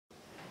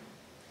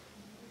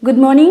Good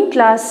morning,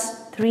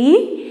 class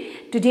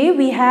 3. Today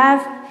we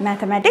have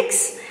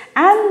mathematics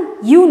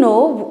and you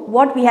know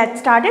what we had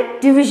started,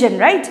 division,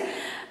 right?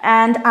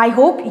 And I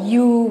hope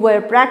you were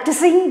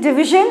practicing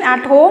division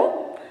at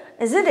home,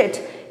 isn't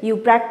it? You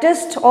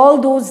practiced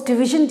all those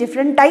division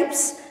different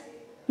types.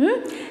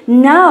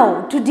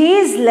 Now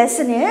today's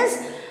lesson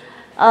is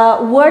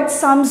word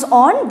sums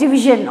on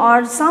division,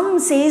 or some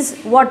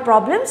says word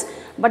problems,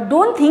 but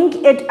don't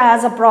think it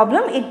as a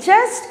problem, it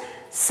just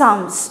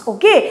sums.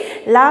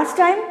 Okay, last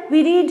time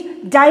we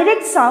did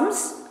direct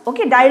sums,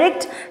 okay,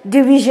 direct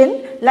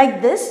division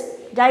like this,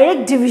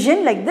 direct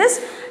division like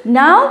this.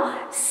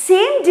 Now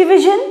same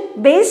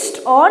division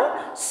based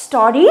on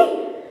story,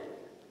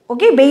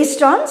 okay,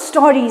 based on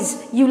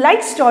stories. You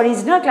like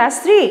stories, no, class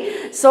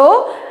 3?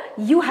 So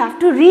you have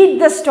to read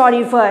the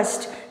story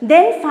first,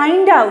 then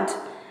find out,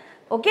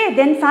 okay,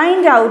 then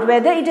find out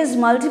whether it is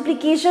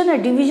multiplication or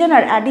division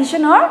or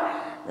addition or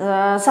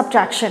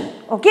subtraction.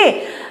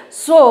 Okay,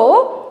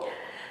 so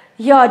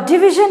your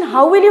division,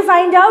 how will you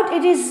find out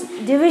it is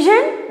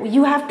division?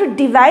 You have to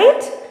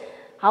divide.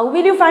 How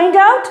will you find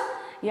out?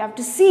 You have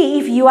to see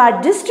if you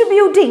are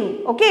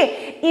distributing.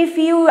 Okay, if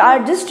you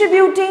are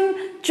distributing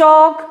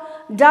chalk,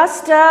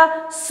 duster,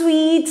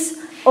 sweets,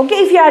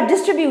 okay, if you are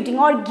distributing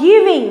or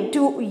giving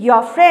to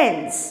your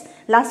friends.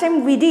 Last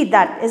time we did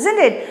that, isn't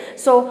it?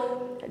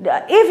 So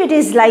if it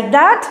is like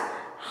that,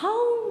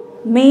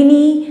 how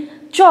many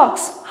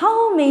chalks,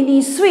 how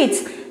many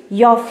sweets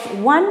your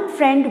one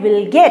friend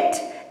will get?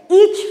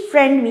 Each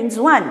friend means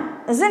one,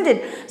 isn't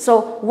it?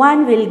 So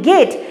one will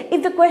get.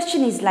 If the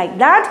question is like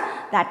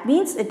that, that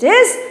means it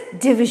is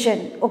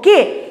division.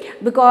 Okay,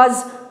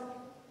 because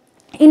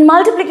in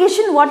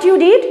multiplication what you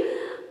did,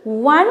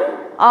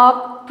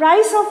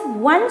 price of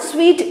one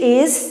sweet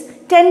is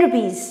 10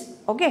 rupees.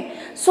 Okay,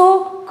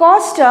 so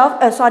price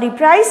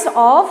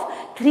of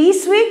 3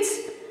 sweets,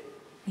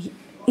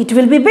 it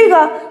will be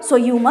bigger, so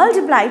you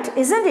multiply it,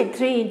 isn't it?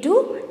 3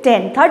 into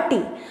 10,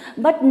 30.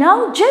 But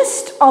now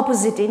just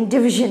opposite in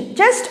division,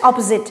 just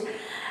opposite.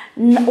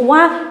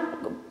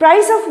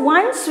 Price of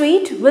one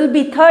sweet will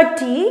be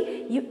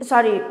 30,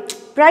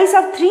 price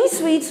of 3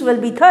 sweets will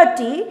be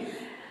 30.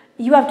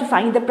 You have to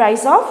find the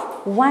price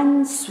of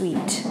one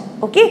sweet.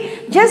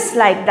 Okay, just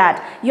like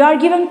that. You are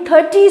given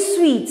 30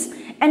 sweets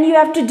and you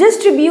have to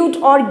distribute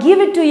or give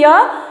it to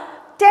your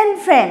 10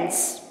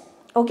 friends.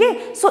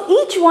 Okay, so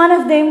each one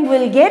of them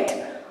will get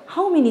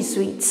how many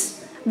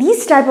sweets?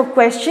 These type of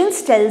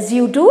questions tells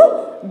you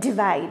to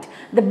divide.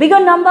 The bigger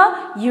number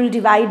you will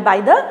divide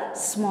by the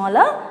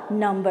smaller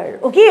number.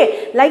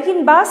 Okay, like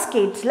in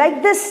baskets,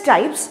 like this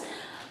types.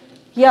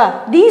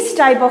 Yeah, these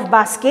type of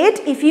basket,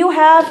 if you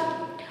have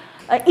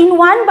in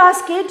one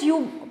basket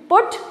you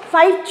put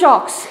 5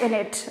 chalks in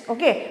it.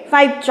 Okay,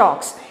 5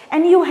 chalks,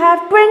 and you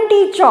have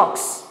 20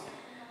 chalks.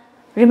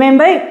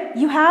 Remember,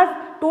 you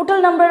have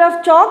total number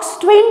of chalks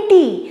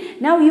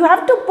 20. Now you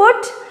have to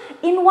put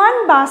in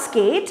one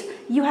basket,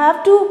 you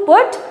have to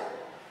put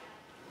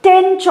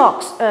 10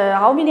 chalks.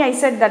 How many I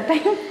said that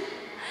time?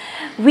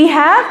 We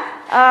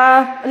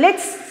have,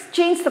 let's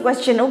change the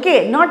question.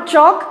 Okay, not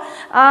chalk,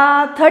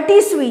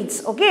 30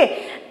 sweets.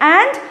 Okay,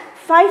 and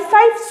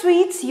 5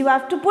 sweets you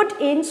have to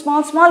put in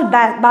small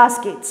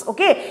baskets.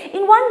 Okay,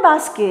 in one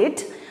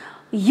basket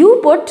you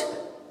put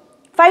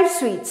 5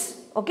 sweets.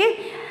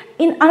 Okay,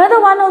 in another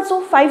one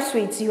also 5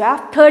 sweets, you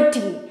have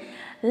 30.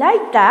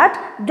 Like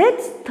that,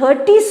 that's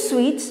 30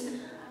 sweets.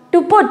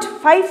 To put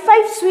 5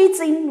 sweets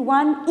in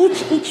one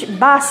each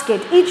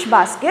basket,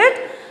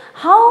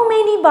 how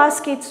many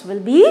baskets will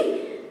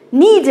be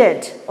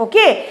needed?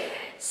 Okay,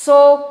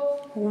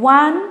 so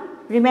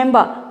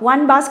remember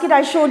one basket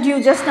I showed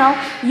you just now,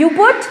 you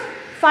put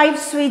 5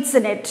 sweets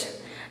in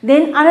it.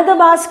 Then another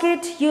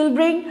basket you'll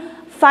bring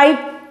 5,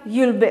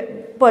 you'll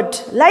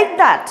put like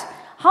that.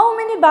 How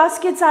many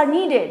baskets are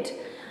needed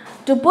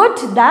to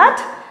put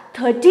that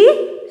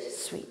 30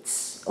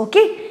 sweets?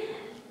 Okay,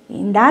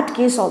 in that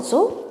case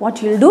also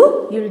what you'll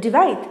do, you'll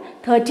divide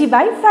 30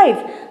 by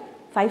 5.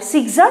 5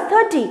 6 are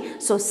 30.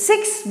 So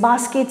 6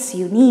 baskets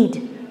you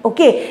need.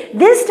 Okay,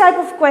 this type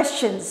of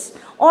questions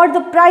or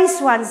the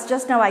price ones,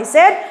 just now I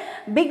said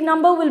big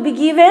number will be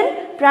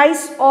given,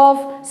 price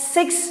of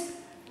 6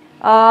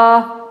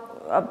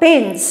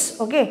 pence,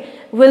 okay,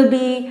 will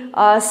be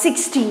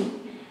 60.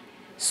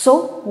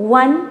 So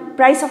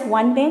price of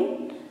 1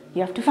 pen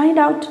you have to find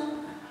out.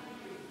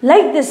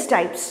 Like this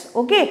types,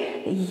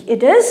 okay,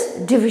 it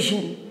is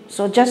division.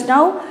 So just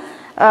now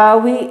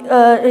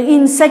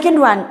in second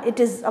one it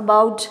is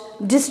about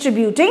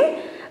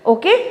distributing.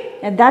 Okay,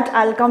 and that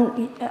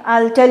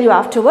I'll tell you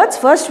afterwards.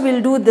 First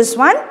we'll do this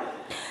one.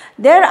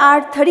 There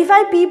are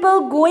 35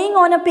 people going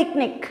on a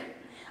picnic.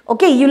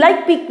 Okay, you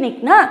like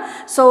picnic, na?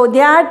 So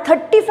there are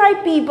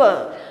 35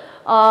 people,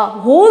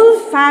 whole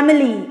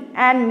family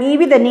and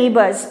maybe the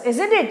neighbors,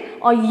 isn't it?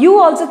 Or you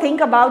also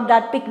think about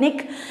that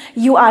picnic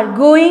you are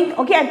going,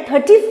 okay, and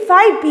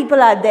 35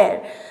 people are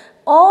there.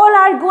 All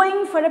are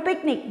going for a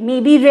picnic,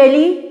 maybe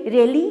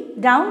Reli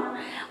down,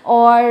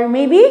 or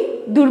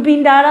maybe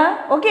Durbin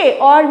Dara, okay,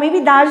 or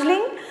maybe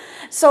Darjeeling.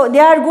 So they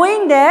are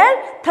going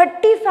there,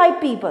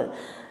 35 people.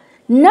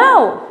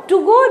 Now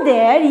to go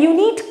there you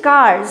need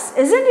cars,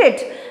 isn't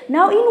it?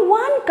 Now in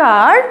one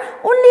car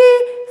only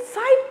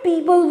 5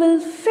 people will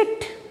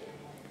fit.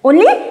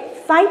 Only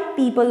 5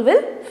 people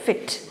will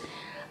fit.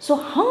 So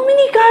how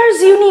many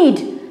cars you need?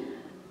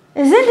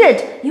 Isn't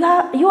it?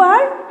 You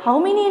are how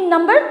many in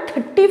number?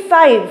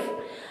 35.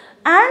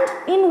 And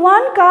in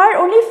one car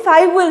only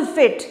 5 will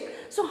fit.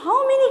 So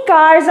how many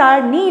cars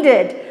are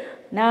needed?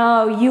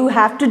 Now you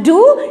have to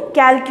do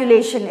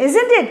calculation,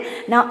 isn't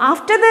it? Now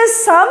after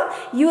this sum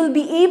you will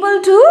be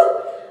able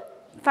to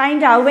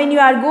find out. When you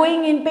are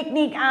going in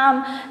picnic,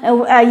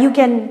 you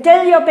can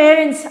tell your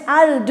parents,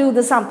 I'll do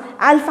the sum,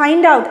 I'll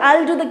find out,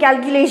 I'll do the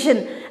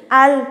calculation,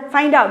 I'll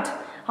find out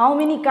how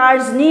many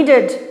cars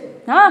needed.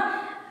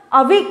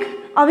 A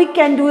week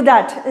can do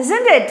that,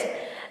 isn't it?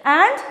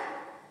 And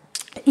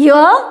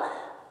here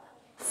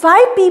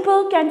 5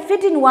 people can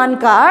fit in one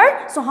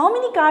car. So how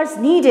many cars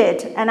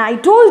needed? And I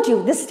told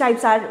you these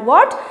types are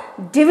what?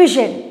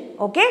 Division.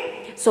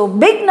 Okay. So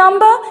big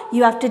number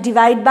you have to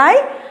divide by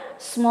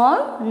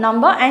small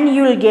number and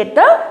you will get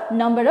the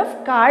number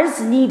of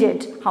cars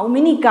needed. How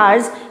many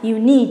cars you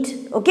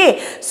need.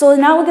 Okay. So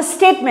now the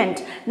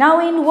statement. Now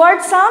in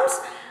word sums,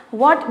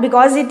 what?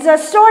 Because it's a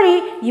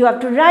story, you have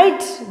to write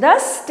the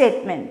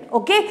statement.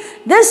 Okay.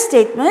 This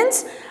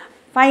statements,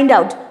 find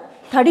out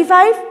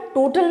 35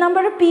 total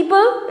number of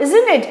people,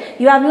 isn't it?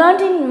 You have learnt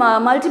in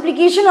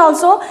multiplication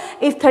also.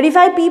 If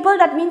 35 people,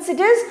 that means it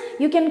is,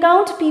 you can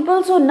count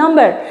people. So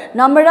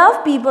number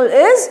of people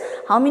is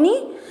how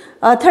many?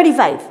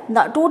 35.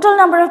 The total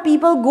number of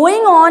people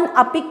going on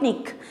a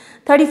picnic,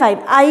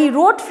 35. I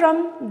wrote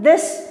from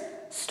this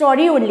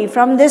story only,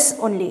 from this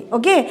only.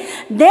 Okay.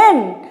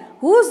 Then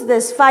who's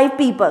this? 5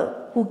 people.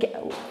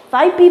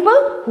 5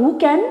 people who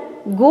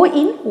can go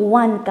in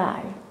one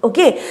car.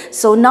 Okay.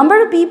 So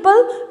number of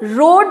people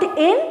rode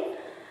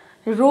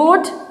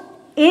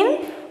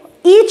in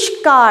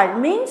each car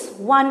means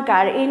one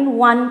car, in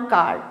one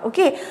car.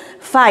 Okay.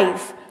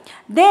 5.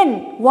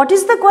 Then what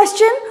is the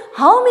question?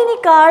 How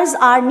many cars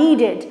are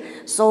needed?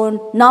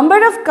 So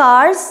number of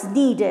cars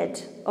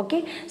needed.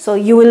 Okay. So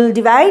you will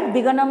divide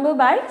bigger number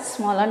by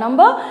smaller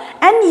number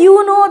and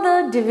you know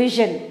the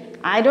division.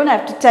 I don't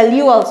have to tell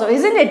you also,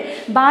 isn't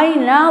it? By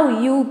now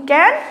you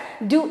can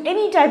do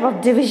any type of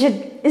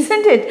division,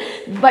 isn't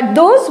it? But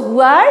those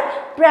who are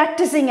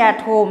practicing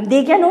at home,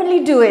 they can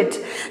only do it.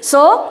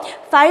 So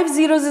 5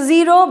 zeros is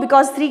 0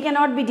 because 3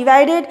 cannot be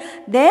divided.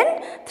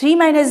 Then 3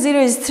 minus 0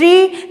 is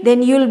 3.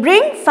 Then you will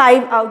bring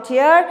 5 out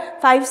here.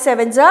 5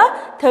 sevens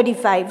are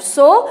 35.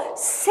 So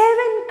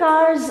 7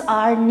 cars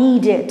are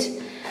needed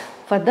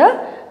for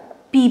the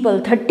people,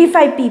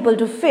 35 people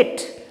to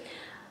fit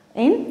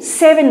in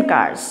 7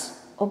 cars.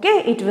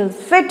 Okay, it will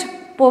fit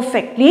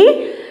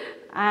perfectly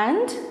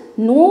and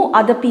no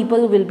other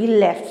people will be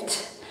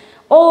left.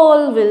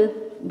 All will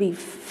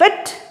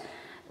fit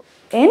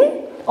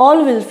in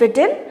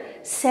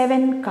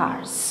 7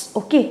 cars.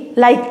 Okay,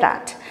 like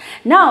that.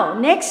 Now,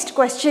 next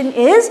question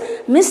is,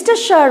 Mr.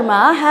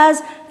 Sharma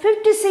has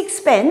 56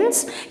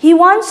 pens. He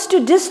wants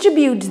to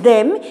distribute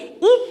them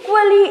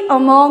equally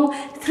among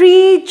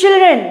 3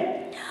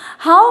 children.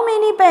 How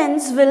many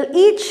pens will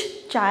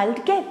each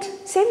child get?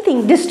 Same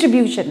thing,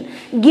 distribution,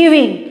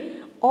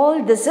 giving.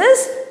 All this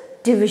is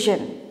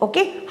division.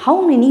 Okay,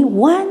 how many?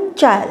 One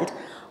child,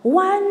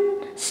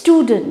 one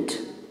student,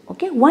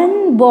 okay,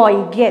 one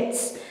boy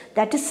gets.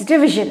 That is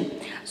division.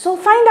 So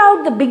find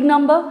out the big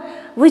number.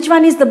 Which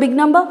one is the big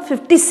number?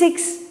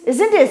 56,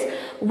 isn't it?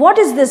 What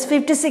is this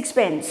 56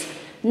 pens?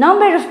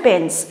 Number of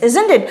pens,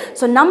 isn't it?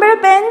 So number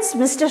of pens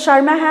Mr.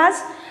 Sharma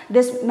has.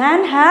 This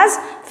man has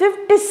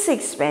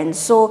 56 pens.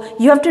 So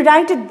you have to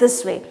write it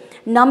this way.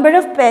 Number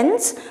of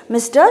pens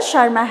Mr.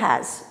 Sharma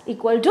has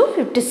equal to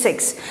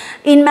 56.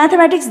 In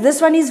mathematics,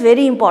 this one is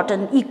very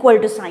important, equal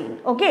to sign.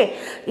 Okay,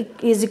 it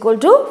is equal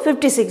to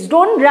 56.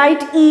 Don't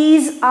write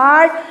is,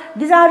 are.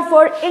 These are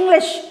for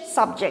English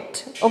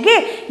subject.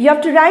 Okay, you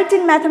have to write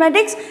in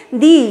mathematics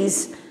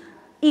these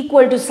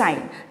equal to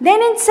sign.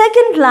 Then in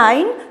second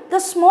line, the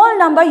small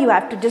number you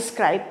have to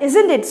describe,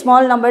 isn't it?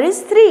 Small number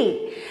is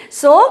 3.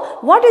 So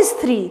what is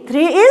 3?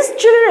 3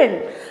 is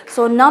children.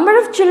 So number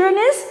of children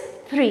is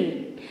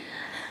 3.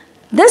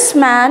 This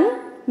man,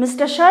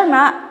 Mr.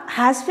 Sharma,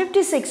 has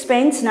 56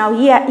 pens. Now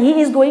he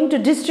is going to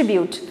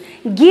distribute,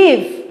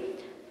 give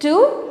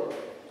to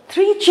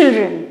 3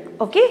 children.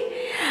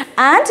 Okay,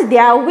 and they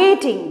are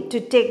waiting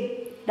to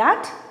take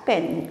that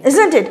pen,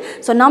 isn't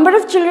it? So number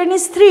of children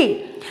is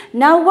 3.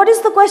 Now what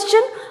is the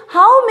question?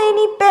 How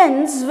many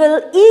pens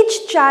will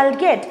each child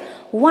get?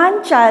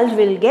 One child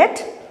will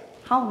get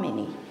how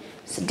many?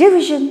 So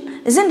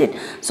division, isn't it?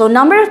 So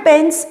number of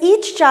pens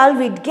each child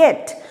will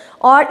get.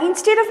 Or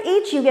instead of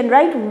each, you can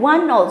write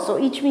 1 also.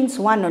 Each means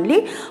 1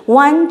 only.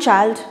 One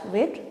child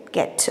will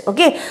get.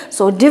 Okay.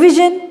 So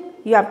division,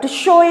 you have to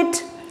show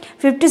it.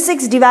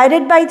 56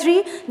 divided by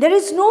 3. There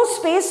is no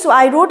space, so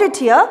I wrote it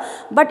here.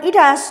 But it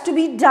has to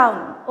be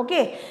down.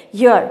 Okay.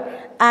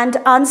 Here. And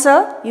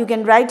answer, you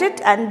can write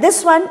it. And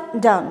this one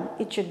down.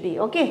 It should be.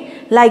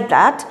 Okay. Like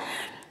that.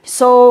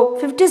 So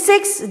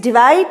 56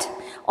 divide,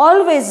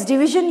 always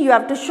division you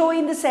have to show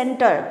in the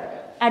center.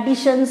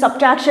 Addition,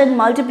 subtraction,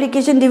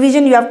 multiplication,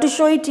 division you have to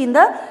show it in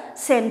the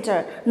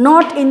center,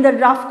 not in the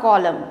rough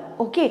column,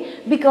 okay,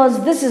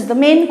 because this is the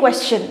main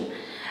question.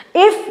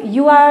 If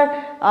you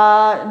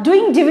are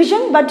doing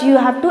division but you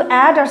have to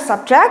add or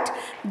subtract,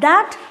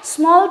 that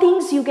small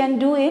things you can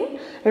do in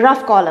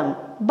rough column,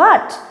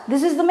 but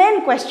this is the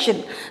main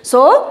question,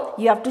 so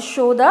you have to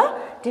show the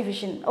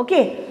division,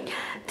 okay.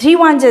 3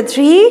 ones are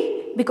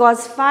 3,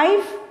 because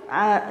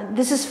 5,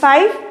 this is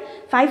 5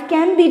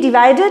 can be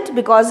divided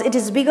because it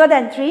is bigger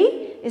than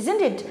 3,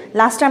 isn't it?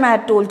 Last time I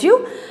had told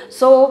you.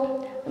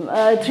 So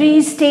 3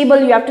 is stable,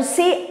 you have to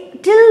say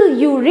till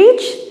you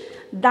reach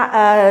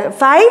the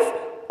 5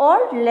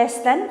 or less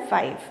than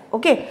 5,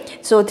 okay.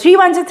 So 3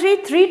 ones are 3,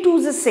 3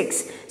 twos is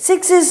 6,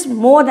 6 is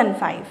more than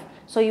 5,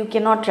 so you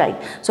cannot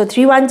write. So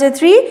 3 ones are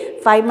 3,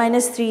 5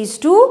 minus 3 is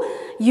 2,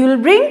 you will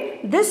bring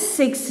this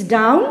 6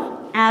 down,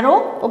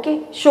 arrow,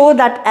 okay, show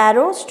that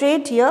arrow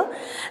straight here,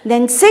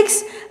 then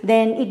 6,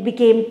 then it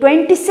became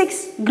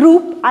 26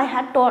 group I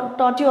had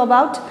taught you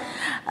about,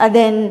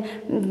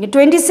 then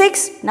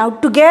 26, now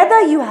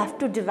together you have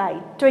to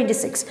divide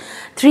 26,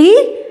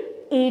 3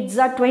 8s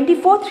are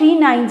 24, 3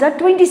 9s are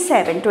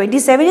 27,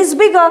 27 is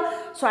bigger,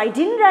 so I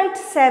didn't write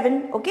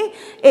 7, okay,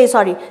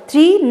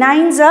 3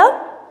 9s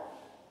are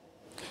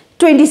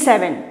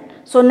 27.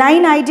 So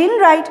 9 I didn't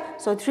write,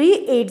 so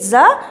 3 8s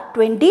are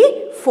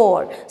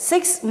 24,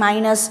 6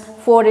 minus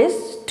 4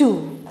 is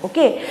 2,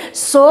 okay.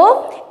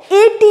 So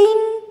 18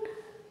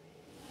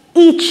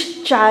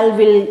 each child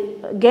will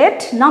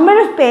get, number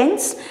of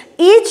pens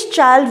each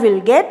child will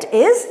get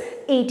is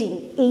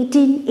 18,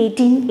 18,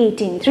 18,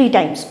 18, 3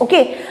 times,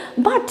 okay.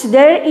 But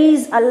there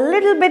is a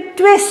little bit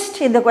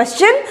twist in the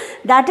question,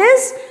 that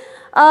is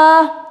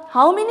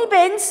how many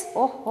pens,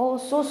 oh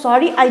so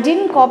sorry, I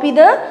didn't copy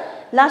the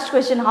last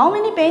question. How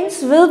many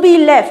pens will be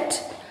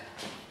left?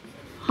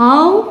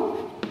 How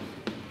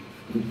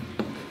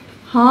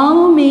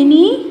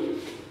many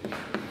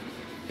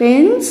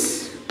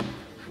pens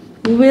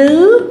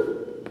will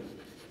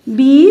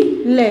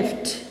be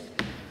left?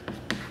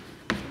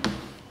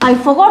 I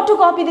forgot to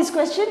copy this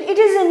question. It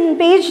is in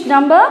page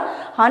number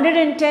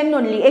 110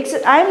 only.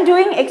 I am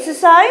doing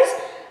exercise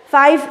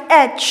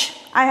 5H.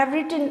 I have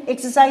written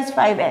exercise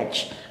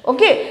 5H.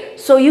 Okay,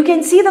 so you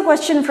can see the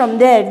question from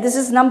there. This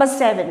is number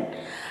 7.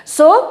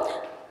 So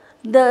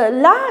the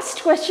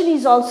last question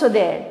is also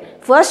there.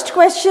 First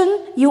question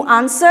you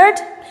answered.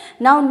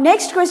 Now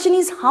next question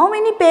is how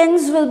many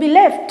pens will be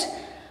left?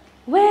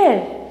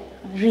 Where?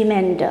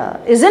 Remainder,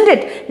 isn't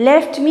it?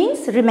 Left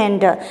means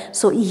remainder.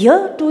 So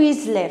here 2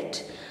 is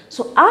left.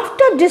 So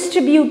after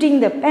distributing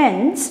the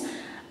pens,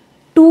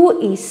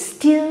 2 is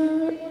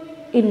still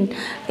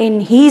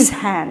in his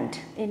hand.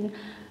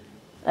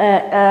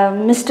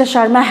 Mr.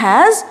 Sharma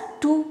has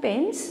 2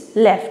 pens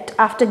left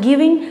after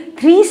giving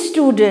 3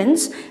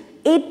 students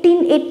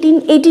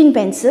 18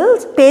 pens.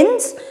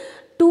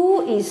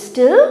 2 is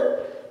still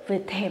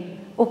with him,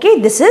 okay.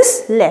 This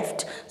is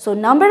left, so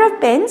number of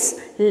pens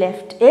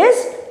left is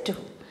 2.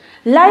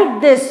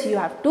 Like this you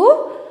have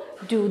to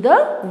do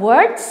the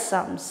word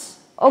sums,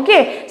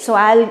 okay. So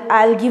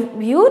I'll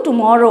give you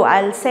tomorrow,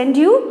 I'll send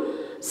you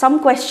some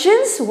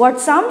questions, word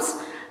sums.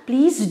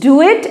 Please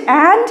do it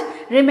and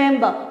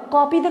remember,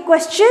 copy the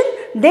question,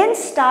 then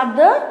start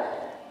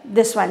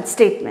this one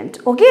statement,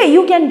 okay.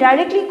 You can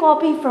directly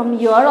copy from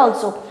here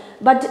also,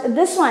 but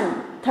this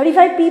one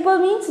 35 people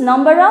means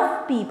number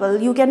of people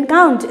you can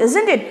count,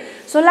 isn't it?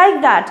 So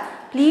like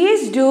that,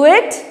 please do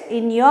it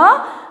in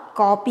your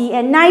copy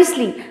and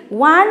nicely.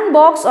 One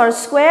box or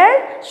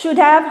square should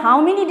have how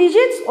many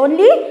digits?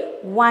 Only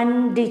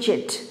 1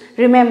 digit.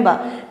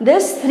 Remember,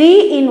 this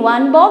 3 in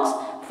one box,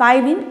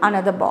 5 in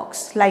another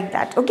box, like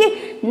that,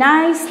 okay.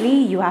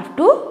 Nicely you have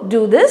to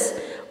do this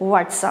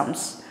word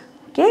sums,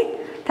 okay.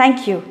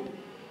 Thank you.